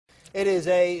It is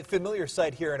a familiar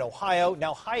sight here in Ohio.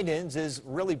 Now Heinen's is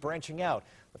really branching out.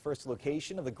 The first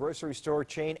location of the grocery store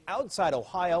chain outside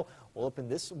Ohio will open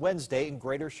this Wednesday in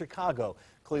Greater Chicago.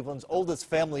 Cleveland's oldest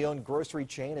family-owned grocery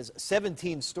chain has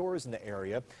 17 stores in the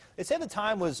area. They say the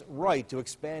time was right to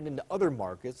expand into other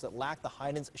markets that lack the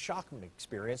Heinen's shopping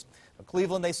experience. But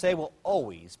Cleveland, they say, will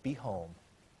always be home.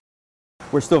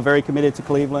 We're still very committed to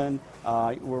Cleveland.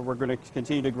 We're going to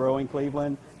continue to grow in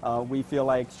Cleveland. We feel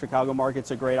like Chicago market's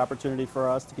a great opportunity for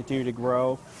us to continue to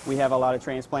grow. We have a lot of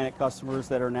transplanted customers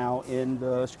that are now in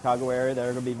the Chicago area that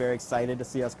are going to be very excited to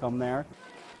see us come there.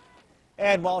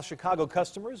 And while Chicago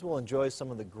customers will enjoy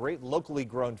some of the great locally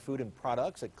grown food and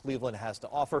products that Cleveland has to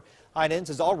offer, Heinen's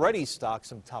has already stocked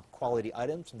some top quality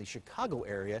items from the Chicago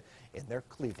area in their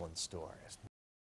Cleveland stores.